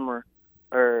time, or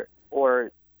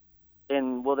will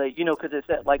they, because it's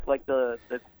like the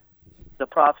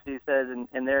prophecy says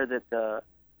in there that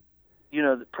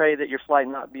pray that your flight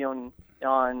not be on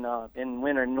in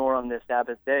winter nor on the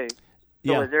Sabbath day. So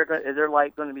yeah. Is there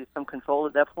going to be some control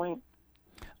at that point?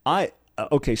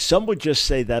 Okay, some would just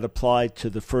say that applied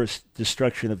to the first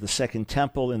destruction of the Second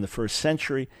Temple in the first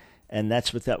century, and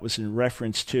that's what that was in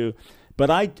reference to. But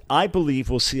I believe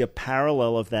we'll see a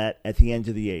parallel of that at the end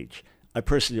of the age. I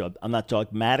personally, I'm not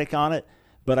dogmatic on it,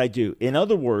 but I do. In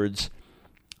other words,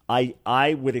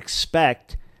 I would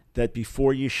expect that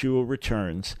before Yeshua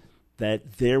returns,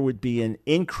 that there would be an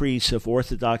increase of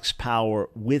Orthodox power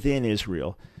within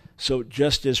Israel. So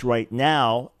just as right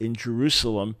now in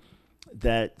Jerusalem,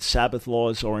 that Sabbath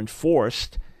laws are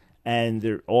enforced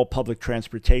and all public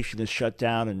transportation is shut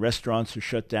down and restaurants are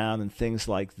shut down and things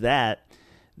like that,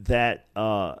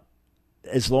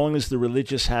 as long as the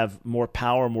religious have more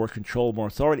power, more control, more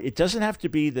authority, it doesn't have to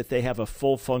be that they have a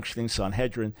full functioning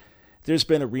Sanhedrin. There's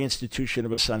been a reinstitution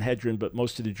of a Sanhedrin, but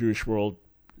most of the Jewish world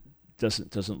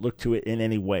doesn't look to it in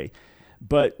any way.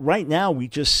 But right now, we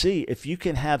just see if you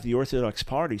can have the Orthodox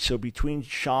Party. So between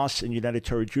Shas and United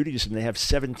Torah Judaism, they have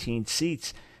 17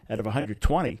 seats out of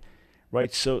 120,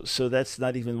 right? So that's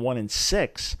not even 1 in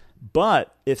 6.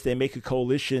 But if they make a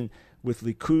coalition with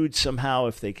Likud somehow,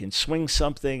 if they can swing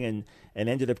something and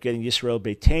ended up getting Yisrael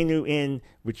Beitenu in,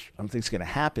 which I don't think is going to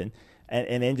happen,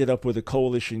 and ended up with a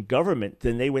coalition government,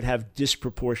 then they would have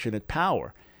disproportionate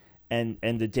power. And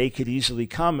the day could easily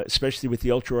come, especially with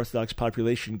the ultra-Orthodox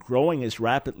population growing as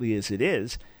rapidly as it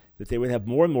is, that they would have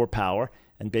more and more power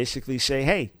and basically say,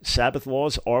 hey, Sabbath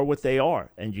laws are what they are,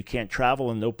 and you can't travel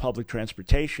and no public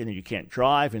transportation, and you can't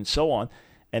drive, and so on,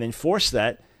 and enforce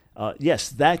that. Yes,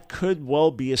 that could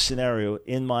well be a scenario,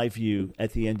 in my view,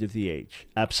 at the end of the age.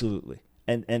 Absolutely.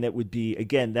 And it would be,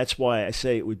 again, that's why I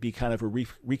say it would be kind of a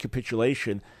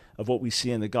recapitulation of what we see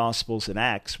in the Gospels and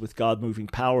Acts, with God moving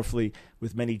powerfully,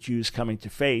 with many Jews coming to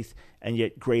faith, and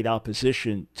yet great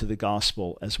opposition to the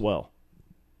gospel as well.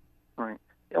 Right.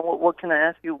 And what can I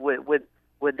ask you?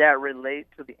 Would that relate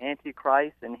to the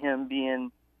Antichrist and him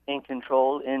being in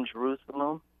control in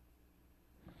Jerusalem?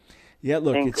 Yeah,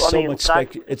 look, it's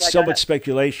so much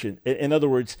speculation. In other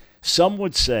words, some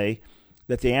would say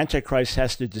that the Antichrist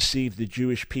has to deceive the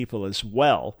Jewish people as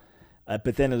well,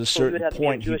 but then at a certain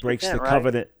point he breaks the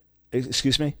covenant.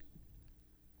 Excuse me?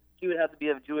 He would have to be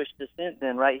of Jewish descent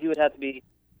then, right? He would have to be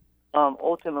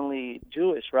ultimately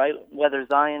Jewish, right? Whether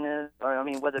Zionist or,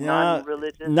 whether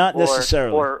non-religious. Not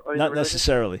necessarily. Or not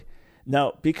necessarily.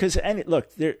 No, because, look,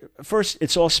 first,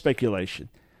 it's all speculation.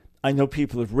 I know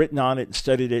people have written on it and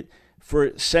studied it.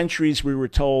 For centuries, we were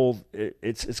told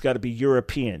it's got to be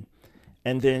European.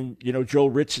 And then, Joel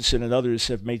Richardson and others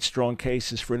have made strong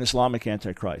cases for an Islamic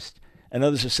Antichrist. And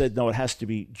others have said, no, it has to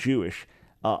be Jewish.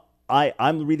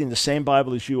 I'm reading the same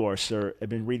Bible as you are, sir. I've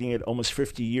been reading it almost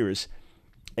 50 years.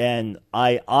 And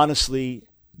I honestly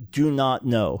do not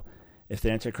know if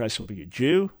the Antichrist will be a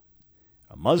Jew,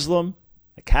 a Muslim,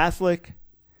 a Catholic,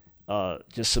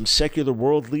 just some secular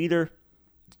world leader.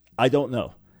 I don't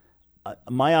know.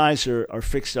 My eyes are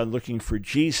fixed on looking for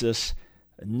Jesus,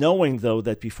 knowing, though,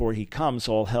 that before he comes,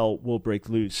 all hell will break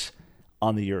loose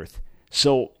on the earth.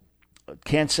 So,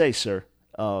 can't say, sir.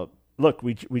 Look,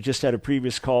 we just had a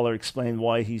previous caller explain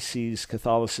why he sees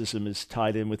Catholicism as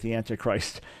tied in with the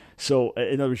Antichrist. So,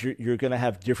 in other words, you're going to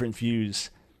have different views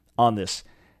on this.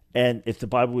 And if the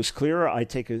Bible was clearer, I'd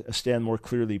take a stand more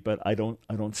clearly, but I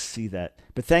don't see that.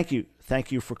 But thank you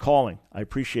for calling. I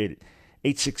appreciate it.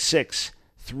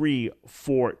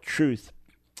 866-34-TRUTH.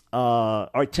 All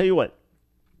right, tell you what.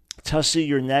 Tussie,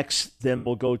 you're next. Then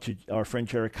we'll go to our friend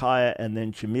Jerichiah and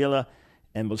then Jamila,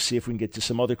 and we'll see if we can get to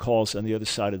some other calls on the other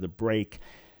side of the break.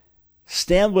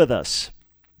 Stand with us.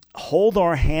 Hold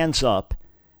our hands up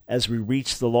as we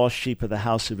reach the lost sheep of the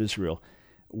house of Israel.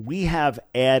 We have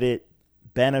added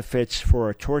benefits for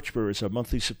our torchbearers, our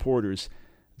monthly supporters,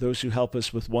 those who help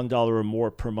us with $1 or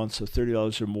more per month, so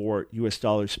 $30 or more US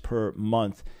dollars per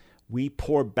month. We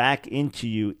pour back into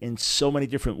you in so many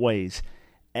different ways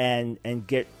and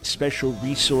get special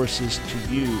resources to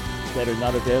you that are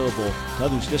not available to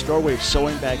others. Just our way of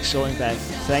sowing back,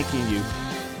 thanking you.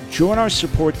 Join our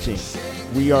support team.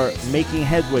 We are making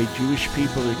headway. Jewish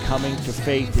people are coming to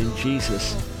faith in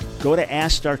Jesus. Go to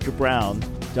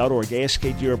AskDrBrown.org,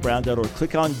 AskDrBrown.org.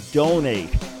 Click on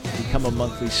Donate and become a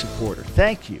monthly supporter.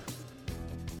 Thank you.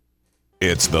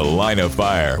 It's The Line of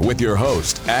Fire with your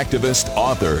host, activist,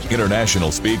 author,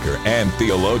 international speaker, and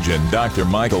theologian, Dr.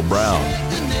 Michael Brown.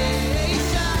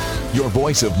 Your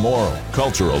voice of moral,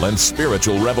 cultural, and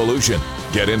spiritual revolution.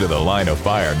 Get into The Line of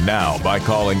Fire now by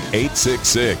calling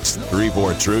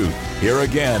 866-34-TRUTH. Here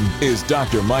again is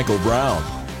Dr. Michael Brown.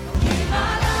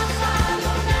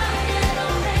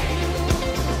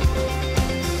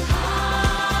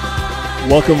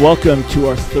 Welcome to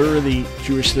our Thoroughly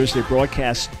Jewish Thursday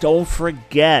broadcast. Don't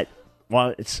forget,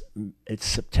 it's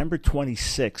September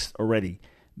 26th already.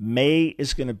 May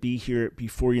is going to be here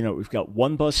before you know it. We've got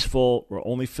one bus full. We're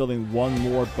only filling one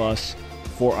more bus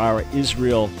for our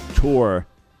Israel tour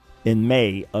in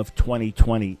May of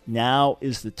 2020. Now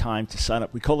is the time to sign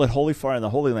up. We call it Holy Fire in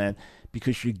the Holy Land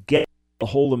because you get the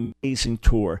whole amazing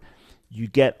tour. You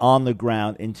get on the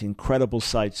ground into incredible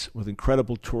sites with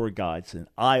incredible tour guides and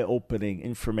eye-opening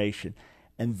information.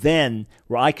 And then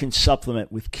where I can supplement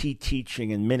with key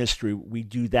teaching and ministry, we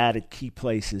do that at key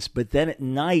places. But then at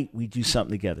night, we do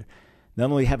something together.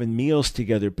 Not only having meals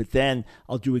together, but then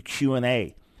I'll do a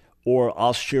Q&A, or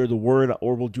I'll share the word,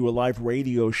 or we'll do a live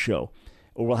radio show,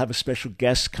 or we'll have a special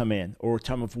guest come in, or a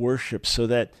time of worship, so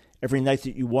that every night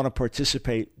that you want to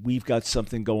participate, we've got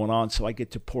something going on. So I get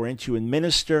to pour into and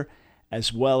minister,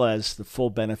 as well as the full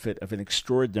benefit of an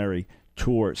extraordinary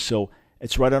tour. So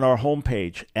it's right on our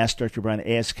homepage, Ask Dr. Brown,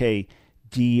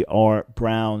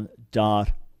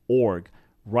 AskDrBrown.org.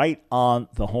 Right on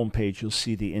the homepage, you'll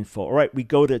see the info. All right, we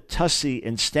go to Tussie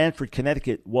in Stamford,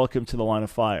 Connecticut. Welcome to the Line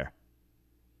of Fire.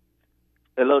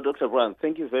 Hello, Dr. Brown.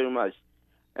 Thank you very much.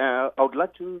 I would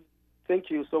like to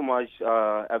thank you so much.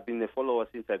 I've been a follower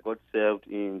since I got saved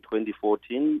in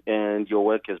 2014, and your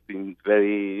work has been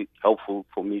very helpful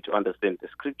for me to understand the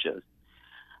scriptures.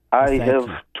 I have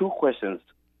two questions.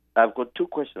 I've got two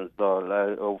questions,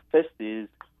 though. First is,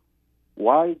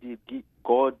 why did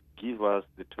God give us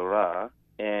the Torah?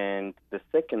 And the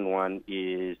second one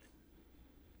is,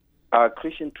 are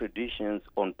Christian traditions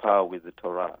on par with the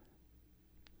Torah?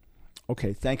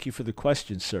 Okay, thank you for the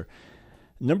question, sir.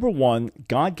 Number one,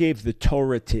 God gave the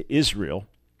Torah to Israel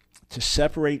to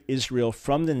separate Israel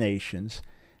from the nations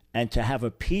and to have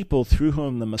a people through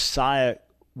whom the Messiah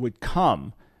would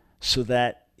come so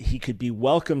that he could be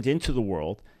welcomed into the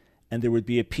world, and there would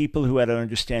be a people who had an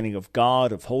understanding of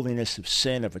God, of holiness, of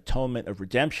sin, of atonement, of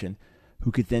redemption,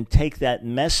 who could then take that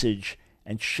message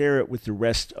and share it with the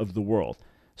rest of the world.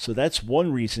 So that's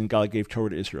one reason God gave Torah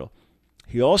to Israel.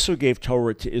 He also gave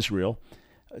Torah to Israel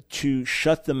to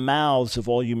shut the mouths of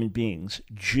all human beings,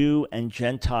 Jew and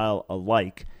Gentile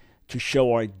alike, to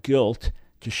show our guilt,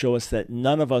 to show us that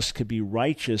none of us could be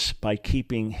righteous by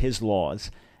keeping his laws,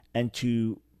 and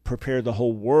to prepare the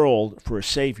whole world for a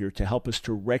Savior, to help us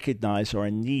to recognize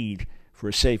our need for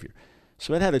a Savior.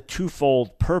 So it had a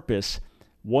twofold purpose: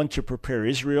 one, to prepare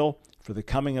Israel for the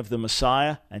coming of the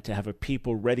Messiah and to have a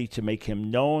people ready to make him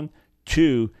known;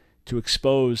 two, to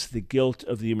expose the guilt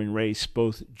of the human race,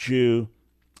 both Jew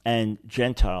and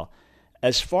Gentile.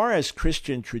 As far as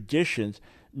Christian traditions,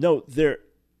 no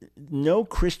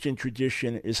Christian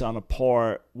tradition is on a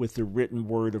par with the written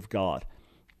word of God.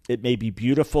 It may be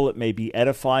beautiful, it may be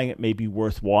edifying, it may be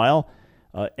worthwhile.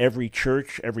 Every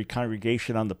church, every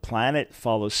congregation on the planet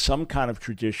follows some kind of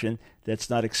tradition that's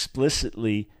not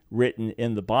explicitly written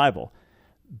in the Bible.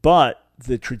 But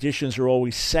the traditions are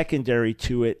always secondary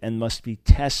to it and must be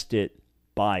tested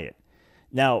by it.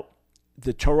 Now,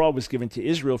 the Torah was given to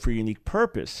Israel for a unique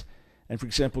purpose. And for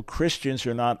example, Christians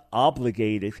are not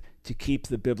obligated to keep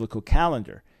the biblical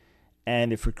calendar.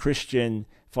 And if a Christian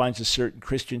finds a certain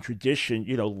Christian tradition,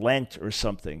 Lent or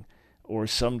something, or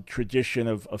some tradition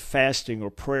of fasting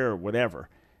or prayer or whatever,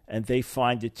 and they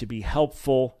find it to be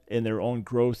helpful in their own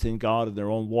growth in God and their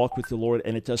own walk with the Lord,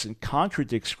 and it doesn't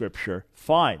contradict Scripture,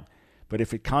 fine. But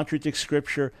if it contradicts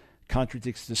Scripture,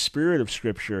 contradicts the spirit of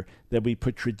Scripture, then we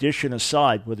put tradition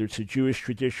aside, whether it's a Jewish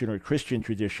tradition or a Christian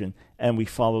tradition, and we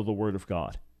follow the Word of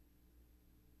God.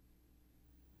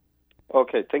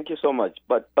 Okay, thank you so much.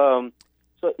 But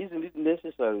so isn't it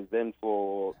necessary then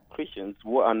for Christians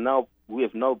who have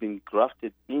now been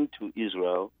grafted into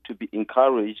Israel to be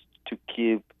encouraged to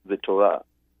keep the Torah?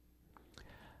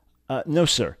 No,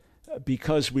 sir,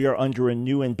 because we are under a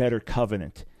new and better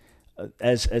covenant.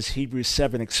 As Hebrews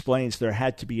 7 explains, there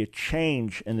had to be a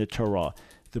change in the Torah.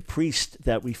 The priest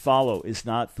that we follow is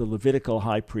not the Levitical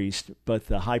high priest, but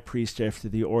the high priest after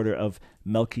the order of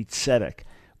Melchizedek.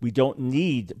 We don't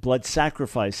need blood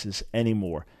sacrifices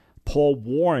anymore. Paul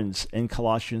warns in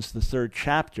Colossians, the 3rd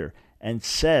chapter, and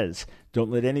says, don't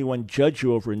let anyone judge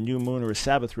you over a new moon or a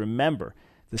Sabbath. Remember,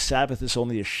 the Sabbath is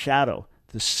only a shadow.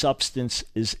 The substance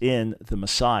is in the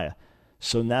Messiah.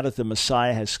 So now that the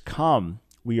Messiah has come,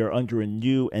 we are under a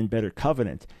new and better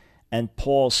covenant. And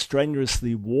Paul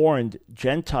strenuously warned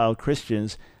Gentile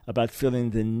Christians about feeling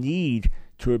the need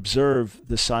to observe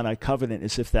the Sinai covenant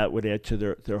as if that would add to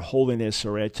their holiness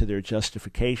or add to their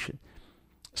justification.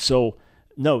 So,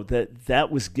 no,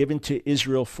 that was given to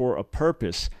Israel for a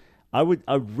purpose. I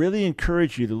really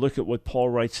encourage you to look at what Paul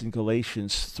writes in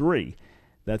Galatians 3,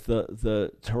 that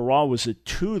the Torah was a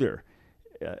tutor,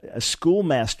 a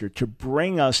schoolmaster to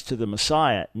bring us to the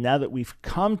Messiah. Now that we've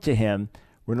come to him,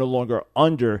 we're no longer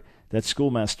under that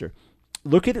schoolmaster.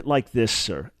 Look at it like this,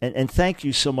 sir, and thank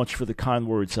you so much for the kind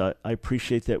words. I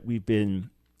appreciate that we've been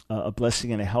a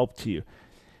blessing and a help to you.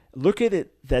 Look at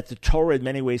it that the Torah in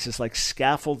many ways is like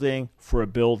scaffolding for a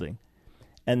building.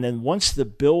 And then once the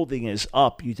building is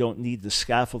up, you don't need the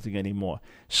scaffolding anymore.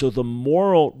 So the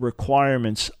moral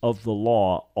requirements of the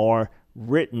law are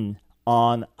written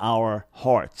on our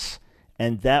hearts,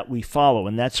 and that we follow.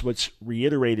 And that's what's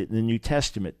reiterated in the New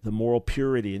Testament, the moral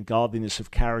purity and godliness of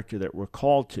character that we're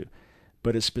called to.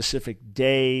 But a specific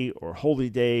day or holy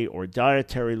day or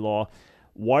dietary law,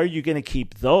 why are you going to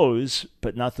keep those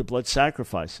but not the blood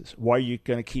sacrifices? Why are you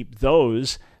going to keep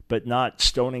those but not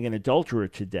stoning an adulterer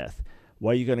to death?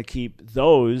 Why are you going to keep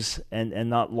those and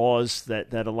not laws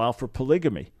that allow for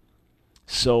polygamy?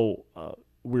 So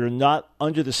we're not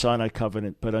under the Sinai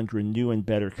covenant, but under a new and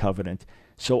better covenant.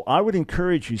 So I would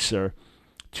encourage you, sir,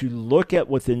 to look at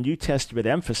what the New Testament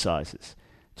emphasizes,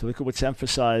 to look at what's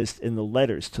emphasized in the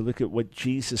letters, to look at what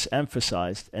Jesus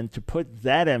emphasized, and to put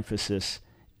that emphasis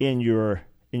in your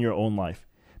own life.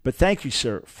 But thank you,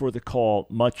 sir, for the call.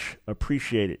 Much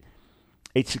appreciated.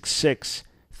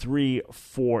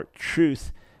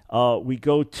 866-34-TRUTH. We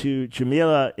go to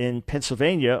Jamila in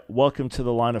Pennsylvania. Welcome to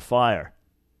the Line of Fire.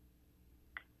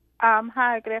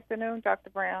 Hi, good afternoon,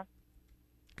 Dr. Brown.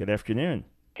 Good afternoon.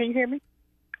 Can you hear me?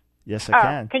 Yes, I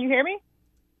can. Can you hear me?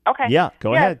 Okay. Yeah,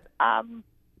 go ahead.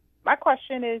 My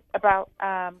question is about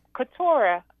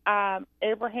Keturah,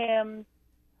 Abraham's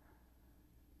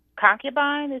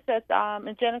concubine. It says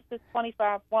in Genesis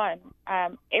 25:1,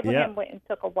 Abraham went and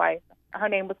took a wife. Her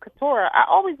name was Keturah. I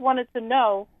always wanted to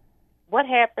know what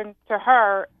happened to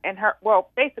her and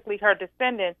basically her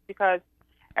descendants, because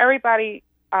everybody,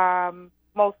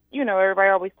 everybody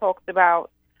always talks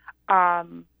about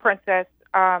Princess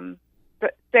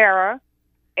Sarah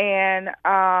and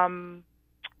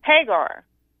Hagar.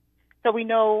 So we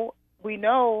know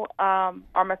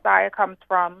our Messiah comes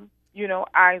from,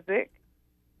 Isaac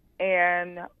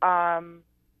and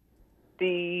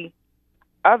the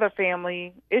other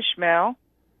family, Ishmael.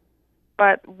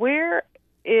 But where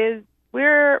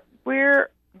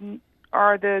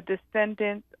are the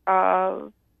descendants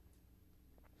of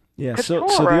Keturah? So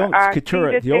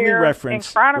the only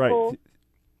reference, right?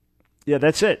 Yeah,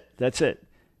 that's it.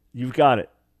 You've got it.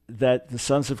 That the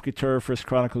sons of Keturah, 1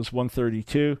 Chronicles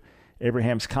 1:32,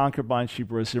 Abraham's concubine, she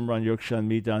bore Zimran, Yokshan,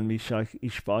 Medan, Meshach,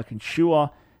 Ishbak, and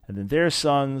Shua, and then their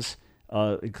sons,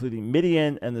 including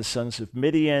Midian and the sons of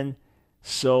Midian.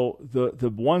 So the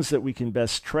ones that we can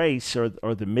best trace are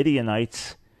the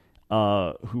Midianites,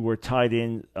 who were tied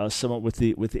in somewhat with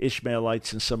the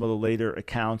Ishmaelites in some of the later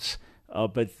accounts.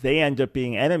 But they end up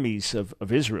being enemies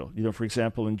of Israel. For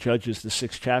example, in Judges, the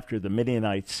 6th chapter, the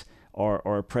Midianites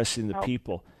are oppressing the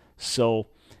people. So,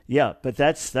 yeah, but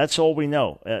that's all we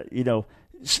know.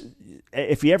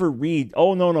 If you ever read,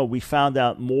 no, we found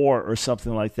out more or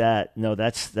something like that, no,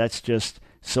 that's just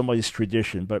somebody's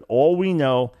tradition. But all we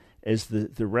know is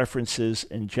the references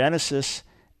in Genesis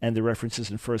and the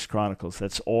references in 1 Chronicles.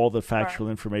 That's all the factual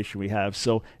information we have.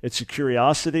 So it's a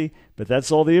curiosity, but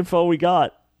that's all the info we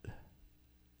got.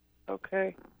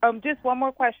 Okay. Just one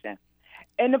more question.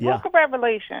 In the book of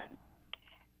Revelation,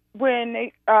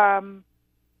 when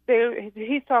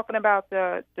he's talking about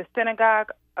the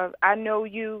synagogue of I know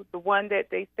you, the one that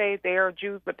they say they are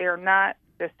Jews but they're not,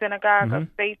 the synagogue of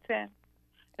Satan.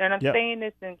 And I'm saying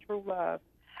this in true love.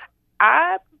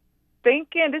 I'm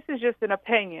thinking, this is just an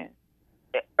opinion,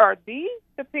 are these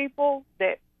the people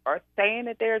that are saying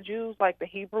that they're Jews, like the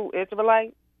Hebrew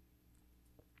Israelites?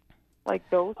 Like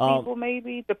those people,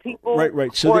 maybe the people,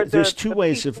 right. So there's two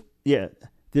ways of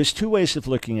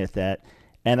looking at that,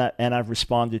 and I've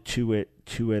responded to it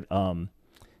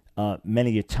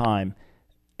many a time.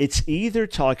 It's either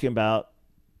talking about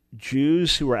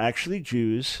Jews who are actually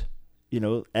Jews,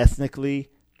 ethnically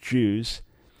Jews,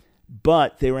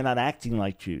 but they were not acting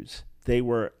like Jews. They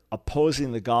were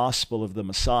opposing the gospel of the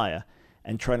Messiah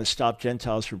and trying to stop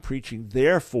Gentiles from preaching.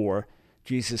 Therefore,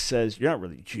 Jesus says, you're not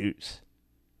really Jews.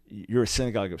 You're a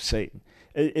synagogue of Satan.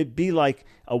 It'd be like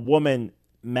a woman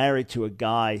married to a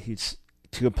guy who's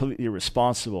completely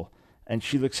irresponsible, and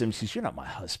she looks at him and says, you're not my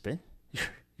husband.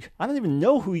 I don't even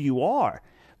know who you are.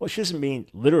 Well, she doesn't mean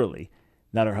literally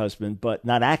not her husband, but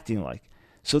not acting like.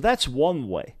 So that's one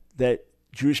way that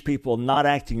Jewish people not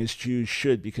acting as Jews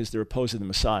should, because they're opposing the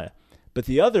Messiah. But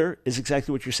the other is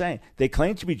exactly what you're saying. They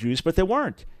claimed to be Jews, but they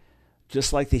weren't.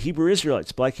 Just like the Hebrew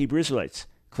Israelites, black Hebrew Israelites,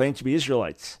 claim to be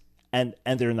Israelites, and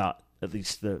they're not. At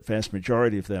least the vast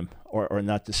majority of them are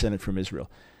not descended from Israel.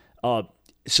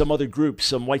 Some other group,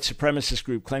 some white supremacist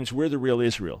group, claims we're the real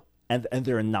Israel, and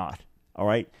they're not. All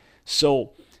right?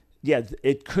 So, yeah,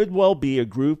 it could well be a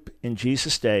group in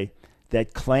Jesus' day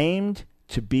that claimed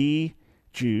to be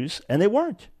Jews, and they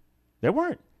weren't. They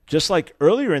weren't. Just like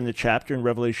earlier in the chapter in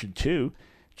Revelation 2,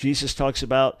 Jesus talks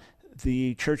about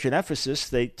the church in Ephesus.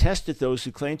 They tested those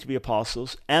who claimed to be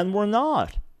apostles and were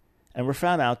not, and were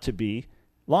found out to be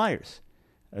liars,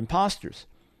 imposters.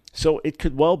 So it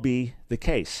could well be the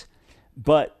case.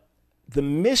 But the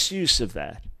misuse of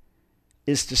that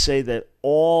is to say that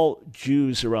all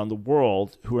Jews around the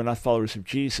world who are not followers of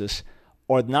Jesus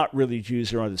are not really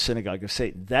Jews or are the synagogue of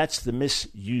Satan. That's the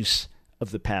misuse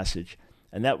of the passage,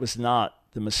 and that was not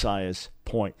the Messiah's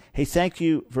point. Hey, thank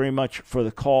you very much for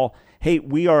the call. Hey,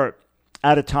 we are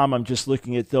out of time. I'm just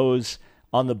looking at those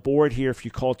on the board here. If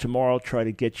you call tomorrow, I'll try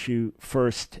to get you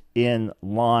first in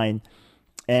line.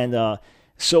 And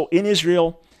so in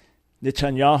Israel,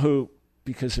 Netanyahu,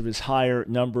 because of his higher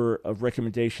number of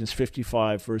recommendations,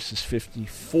 55 versus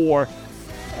 54,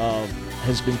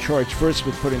 has been charged first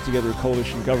with putting together a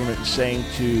coalition government and saying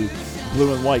to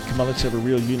blue and white, come on, let's have a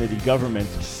real unity government.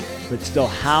 But still,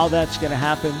 how that's going to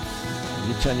happen,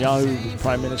 Netanyahu,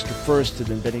 Prime Minister first, and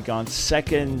then Benny Gantz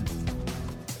second.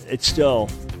 It's still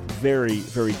very,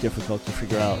 very difficult to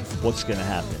figure out what's going to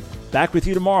happen. Back with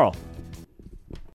you tomorrow.